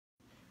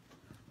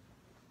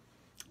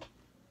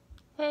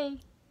Hey,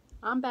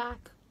 I'm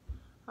back.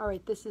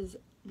 Alright, this is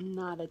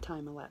not a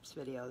time-elapse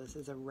video. This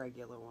is a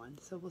regular one.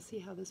 So we'll see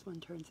how this one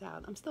turns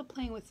out. I'm still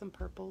playing with some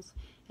purples.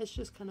 It's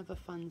just kind of a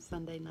fun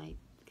Sunday night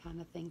kind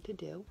of thing to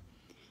do.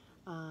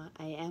 I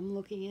am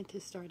looking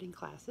into starting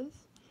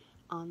classes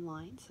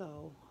online,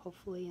 so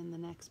hopefully in the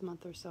next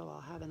month or so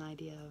I'll have an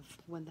idea of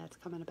when that's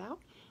coming about.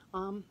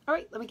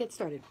 Alright, let me get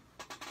started.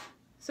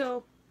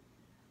 So,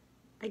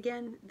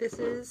 again, this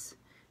is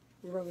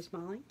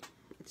Rosemaling.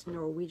 It's a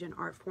Norwegian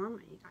art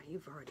form.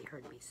 You've already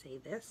heard me say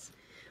this,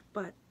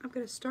 but I'm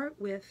going to start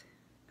with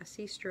a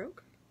C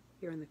stroke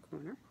here in the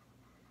corner.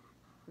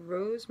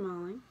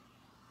 Rosemaling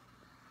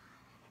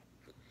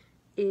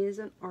is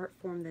an art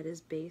form that is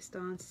based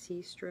on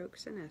C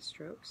strokes and S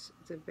strokes.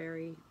 It's a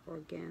very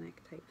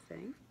organic type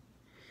thing.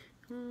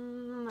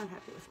 I'm not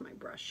happy with my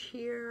brush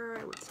here.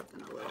 I want something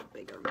a little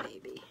bigger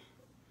maybe.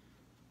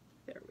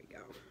 There we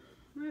go.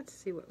 Let's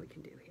see what we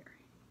can do here.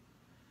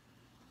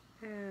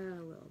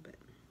 A little bit.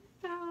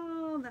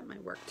 Oh, that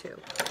might work too.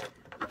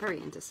 Very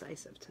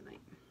indecisive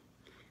tonight.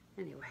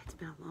 Anyway, it's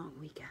been a long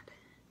weekend.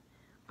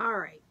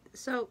 Alright,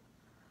 so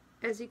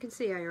as you can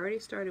see, I already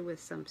started with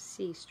some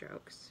C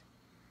strokes.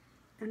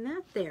 And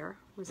that there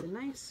was a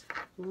nice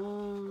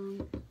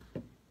long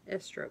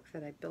S stroke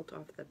that I built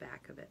off the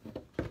back of it.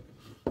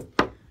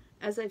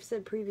 As I've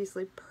said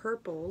previously,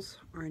 purples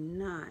are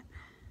not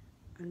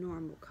a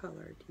normal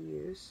color to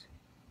use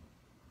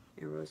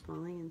in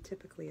Rosemaling, and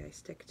typically I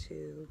stick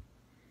to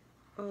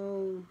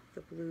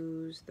the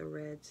blues, the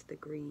reds, the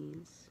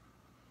greens,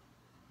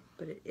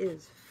 but it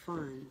is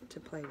fun to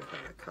play with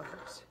other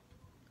colors.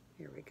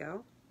 Here we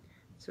go.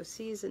 So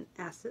C's and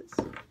S's,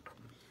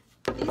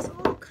 these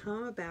all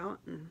come about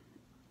and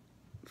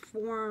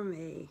form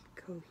a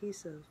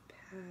cohesive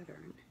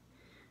pattern.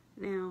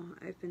 Now,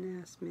 I've been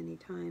asked many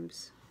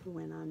times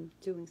when I'm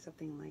doing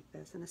something like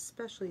this, and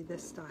especially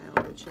this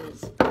style, which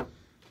is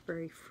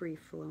very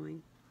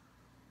free-flowing,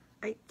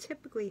 I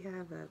typically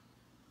have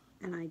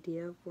an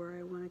idea of where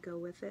I want to go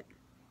with it.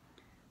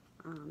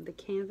 The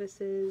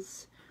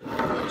canvases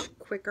are much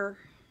quicker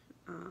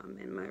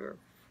in my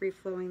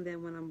free-flowing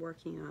than when I'm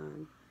working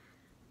on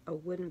a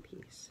wooden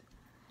piece.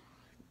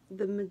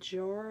 The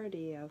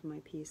majority of my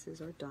pieces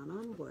are done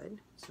on wood.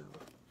 So,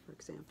 for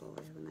example,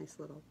 I have a nice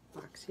little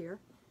box here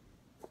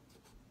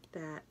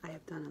that I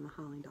have done in the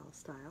Hollandale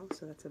style.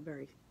 So that's a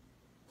very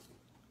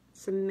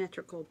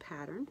symmetrical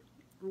pattern,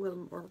 a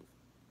little more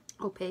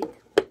opaque.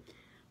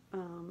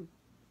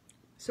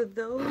 So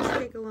those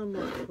take a little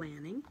more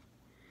planning,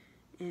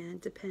 and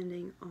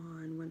depending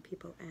on when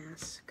people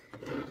ask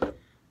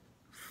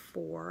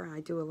for,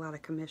 I do a lot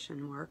of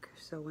commission work,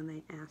 so when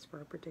they ask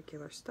for a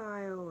particular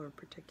style or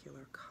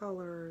particular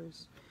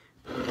colors,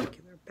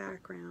 particular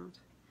background,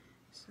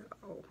 so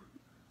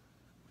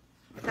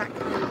that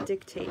kind of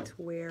dictates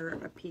where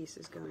a piece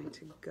is going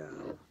to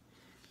go.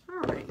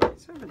 Alright,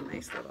 so I have a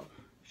nice little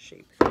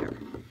shape there.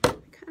 I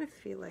kind of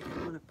feel like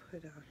I want to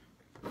put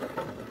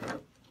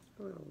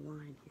a little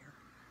line here.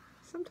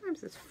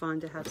 Sometimes it's fun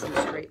to have some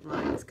straight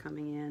lines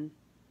coming in.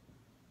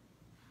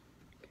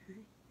 Okay,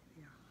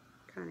 yeah,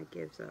 kind of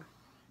gives a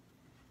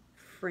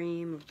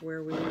frame of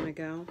where we want to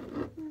go.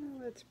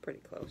 That's pretty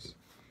close.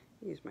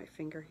 Use my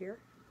finger here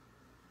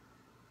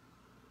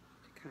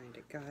to kind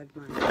of guide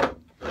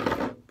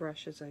my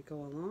brush as I go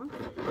along.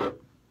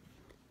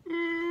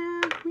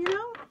 And, you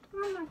know,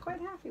 I'm not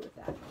quite happy with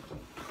that.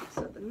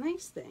 So the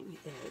nice thing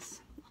is,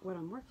 what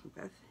I'm working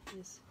with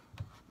is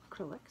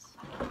acrylics.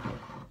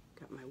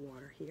 Got my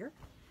water here.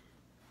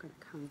 I'm going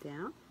to come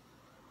down.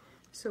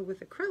 So with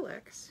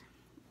acrylics,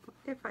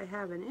 if I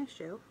have an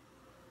issue,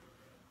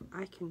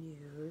 I can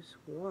use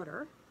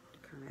water to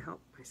kind of help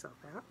myself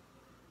out.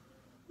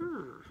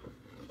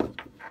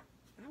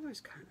 That was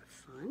kind of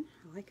fun.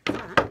 I like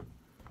that.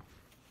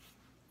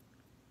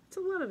 It's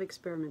a lot of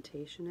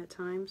experimentation at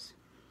times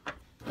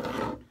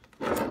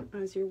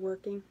as you're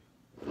working.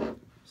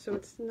 So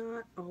it's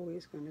not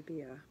always going to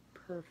be a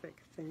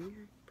perfect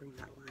thing. Bring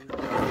that line up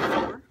a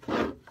little more.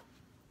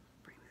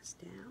 Bring this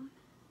down.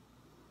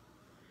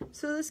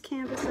 So this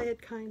canvas I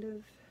had kind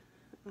of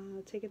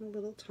taken a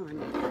little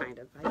time. I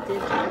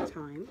did take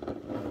time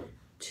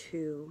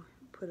to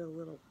put a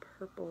little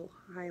purple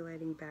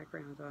highlighting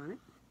background on it.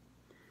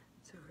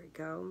 So here we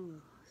go.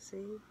 We'll see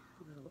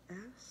a little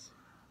S.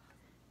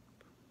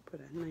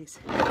 Put a nice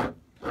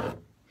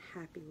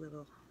happy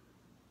little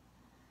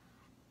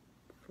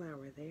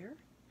flower there.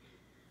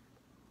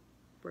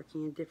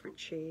 Working in different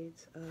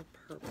shades of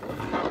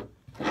purple.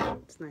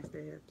 It's nice to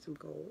have some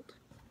gold.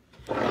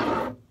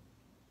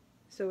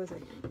 So as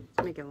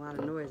it's making a lot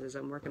of noise as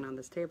I'm working on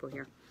this table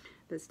here.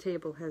 This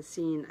table has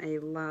seen a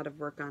lot of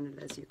work on it,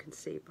 as you can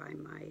see by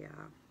my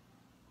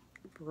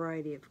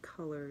variety of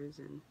colors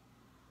and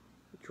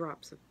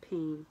drops of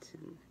paint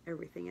and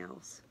everything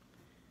else.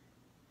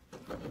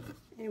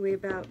 Anyway,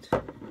 I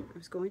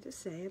was going to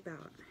say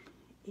about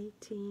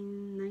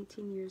 18,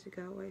 19 years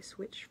ago, I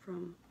switched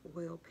from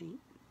oil paint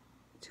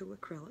to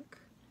acrylic.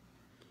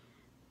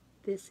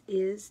 This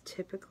is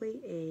typically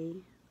a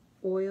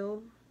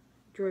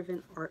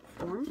oil-driven art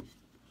form.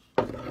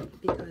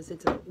 because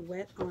it's a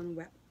wet on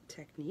wet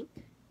technique.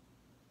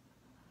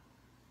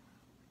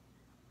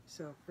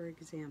 So for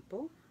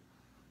example,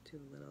 do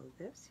a little of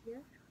this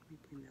here. Let me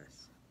bring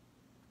this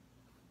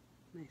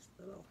nice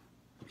little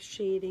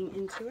shading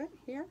into it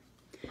here.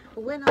 A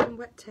wet on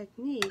wet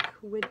technique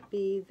would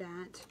be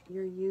that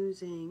you're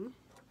using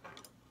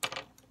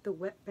the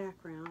wet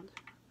background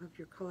of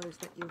your colors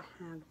that you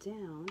have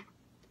down,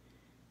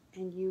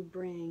 and you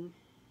bring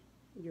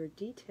your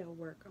detail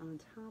work on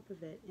top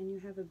of it, and you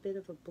have a bit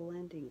of a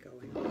blending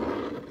going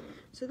on.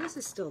 So this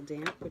is still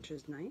damp, which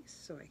is nice,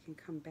 so I can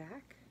come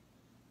back,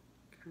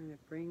 kind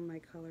of bring my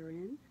color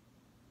in,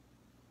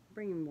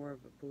 bringing more of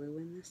a blue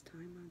in this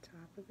time on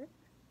top of it.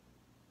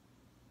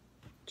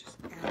 Just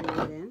adding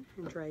it in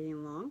and dragging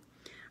along.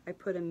 I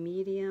put a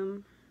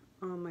medium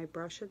on my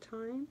brush at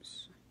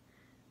times.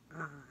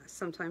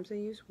 Sometimes I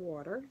use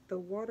water. The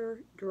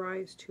water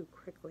dries too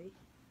quickly.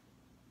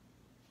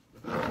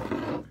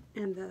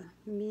 And the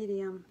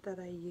medium that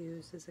I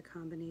use is a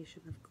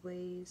combination of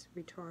glaze,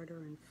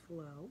 retarder, and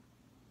flow.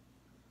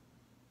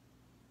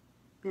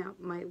 Now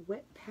my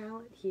wet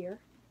palette here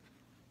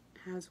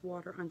has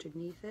water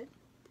underneath it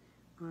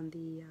on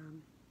the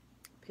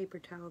paper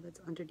towel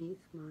that's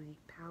underneath my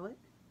palette.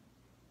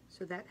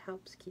 So that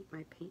helps keep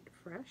my paint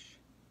fresh.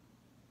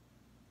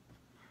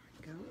 There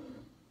we go.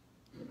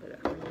 A little bit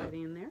of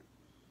highlighting in there.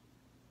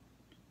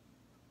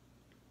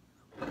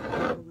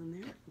 Purple in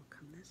there. We'll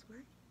come this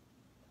way.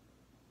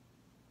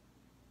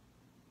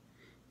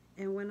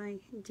 And when I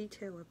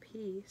detail a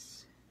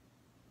piece,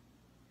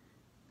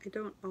 I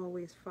don't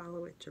always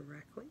follow it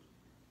directly.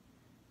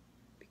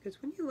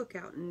 Because when you look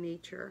out in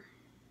nature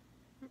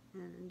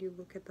and you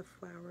look at the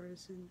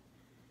flowers and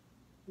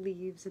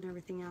leaves and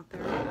everything out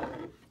there,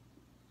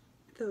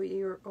 though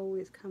you're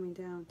always coming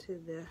down to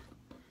the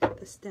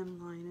stem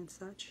line and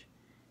such,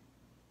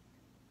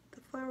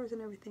 the flowers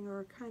and everything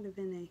are kind of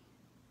in a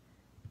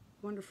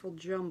wonderful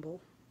jumble,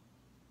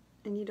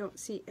 and you don't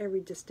see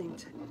every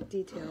distinct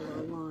detail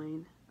or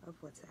line of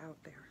what's out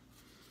there.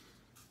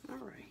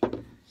 Alright,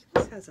 so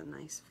this has a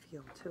nice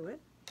feel to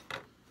it.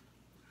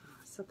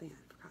 Something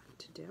I've forgotten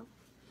to do.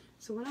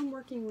 So when I'm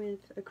working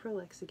with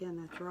acrylics, again,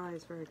 that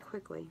dries very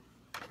quickly,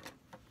 I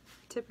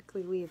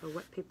typically leave a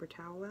wet paper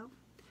towel out.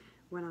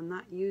 When I'm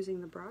not using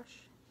the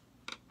brush,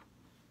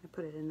 I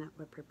put it in that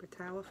wet paper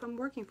towel. If I'm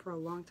working for a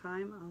long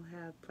time, I'll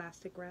have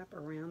plastic wrap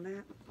around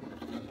that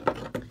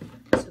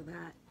so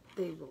that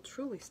they will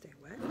truly stay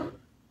wet. Alright,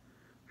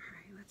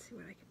 let's see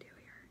what I can do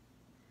here.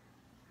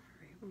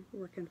 Alright,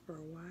 we're working for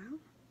a while.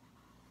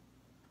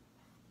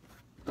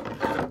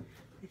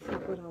 I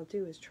think what I'll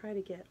do is try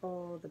to get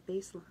all the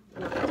base work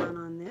done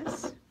on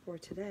this for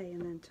today,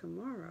 and then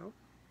tomorrow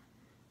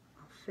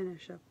I'll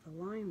finish up the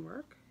line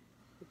work,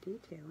 the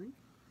detailing.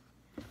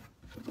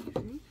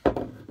 Okay.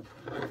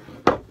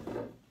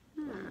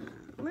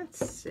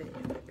 Let's see if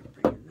I can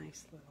bring a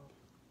nice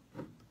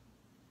little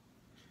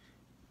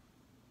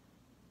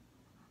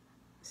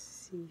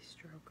C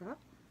stroke up.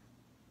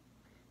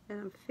 And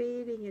I'm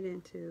fading it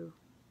into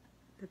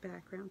the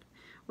background.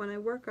 When I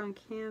work on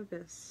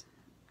canvas,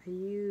 I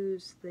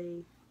use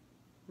the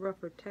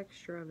rougher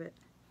texture of it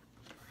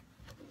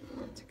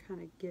to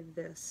kind of give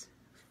this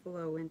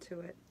flow into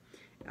it.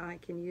 I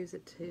can use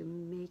it to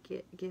make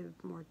it give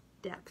more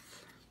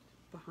depth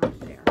behind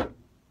there.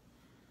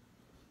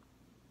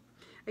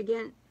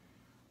 Again,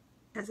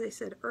 as I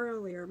said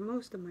earlier,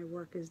 most of my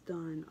work is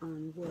done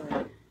on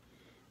wood,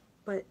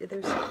 but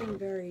there's something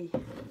very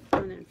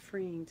fun and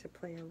freeing to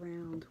play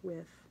around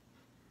with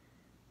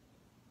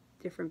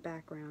different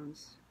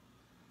backgrounds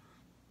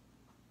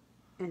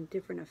and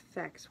different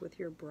effects with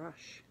your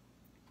brush.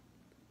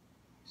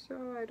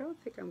 So I don't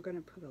think I'm going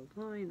to put a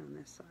line on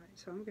this side,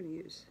 so I'm going to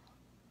use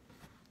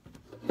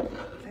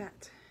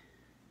that,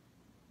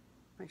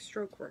 my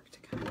stroke work, to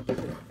kind of give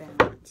it a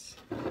balance.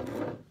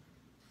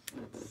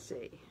 Let's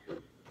see.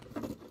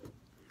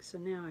 So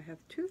now I have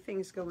two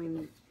things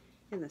going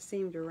in the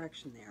same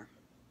direction there.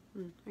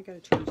 I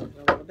got to change it a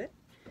little bit.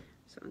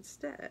 So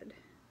instead,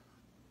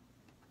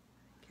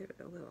 give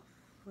it a little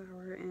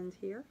flower end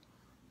here.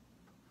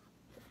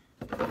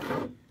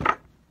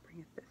 Bring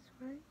it this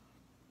way.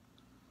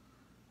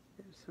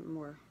 There's some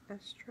more S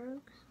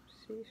strokes,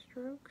 C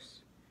strokes.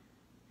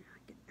 I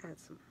can add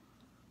some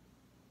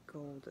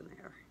gold in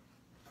there.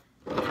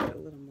 Add a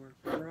little more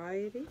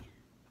variety.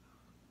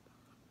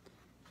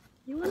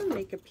 You want to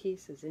make a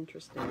piece as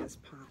interesting as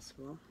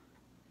possible.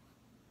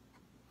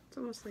 It's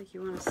almost like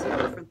you want to see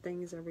different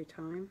things every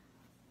time.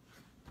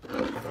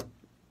 Alright,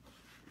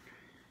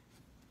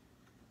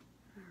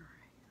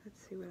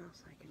 let's see what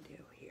else I can do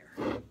here.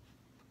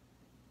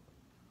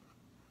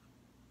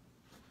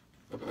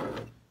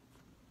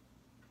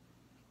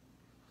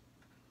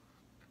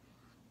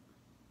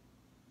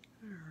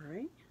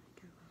 Alright,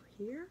 go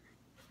here.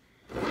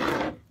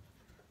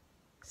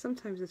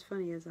 Sometimes it's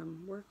funny as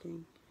I'm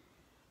working,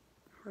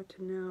 hard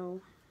to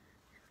know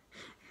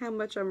how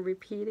much I'm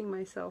repeating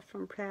myself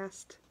from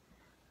past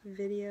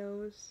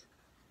videos.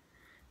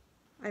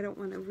 I don't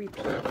want to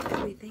repeat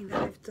everything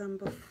that I've done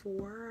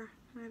before.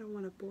 I don't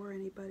want to bore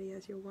anybody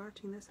as you're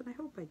watching this, and I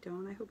hope I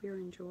don't. I hope you're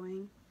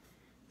enjoying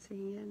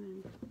seeing it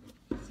and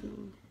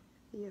seeing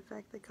the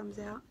effect that comes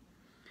out.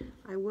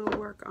 I will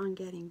work on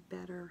getting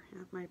better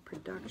at my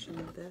production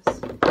of this.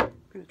 I'm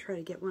going to try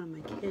to get one of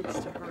my kids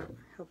to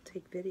help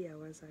take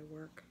video as I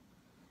work.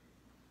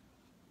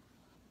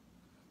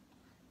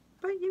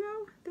 But you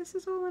know, this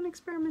is all an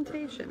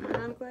experimentation, and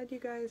I'm glad you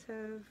guys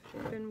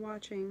have been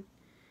watching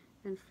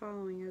and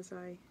following as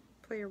I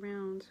play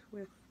around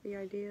with the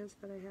ideas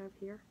that I have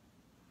here.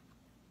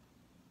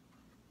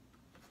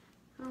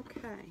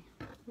 Okay,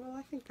 well,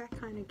 I think that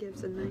kind of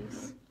gives a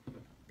nice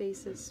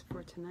basis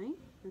for tonight.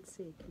 Let's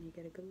see, can you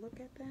get a good look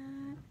at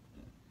that?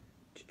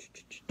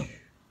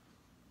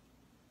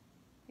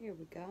 Here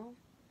we go.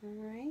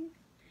 Alright,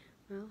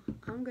 well,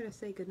 I'm going to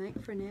say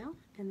goodnight for now,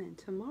 and then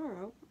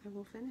tomorrow I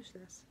will finish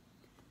this.